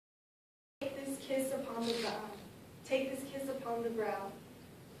take this kiss upon the brow.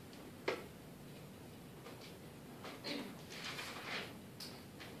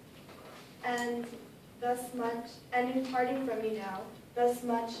 And thus much, and in parting from you now, thus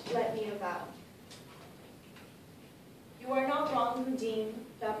much let me avow. You are not wrong who deem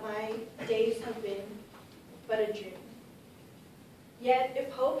that my days have been but a dream. Yet if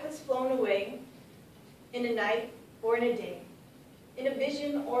hope has flown away, in a night or in a day, in a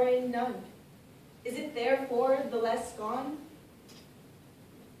vision or in none, is it therefore the less gone?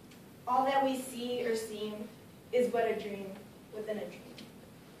 All that we see or seem is but a dream within a dream.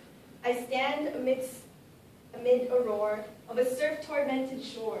 I stand amid a roar of a surf-tormented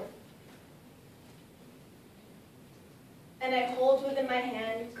shore, and I hold within my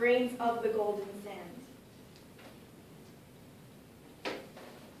hand grains of the golden sand.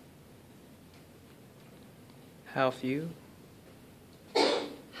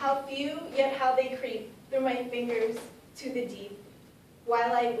 How few, yet how they creep through my fingers to the deep,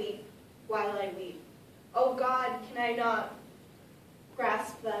 while I weep, while I weep. Oh God, can I not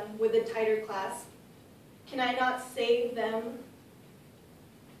grasp them with a tighter clasp? Can I not save them?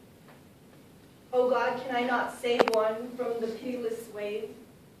 Oh God, can I not save one from the pitiless wave?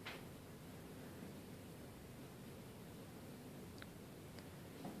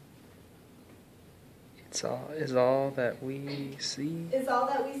 is all that we see? Is all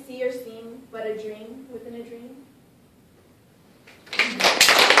that we see or seem but a dream within a dream?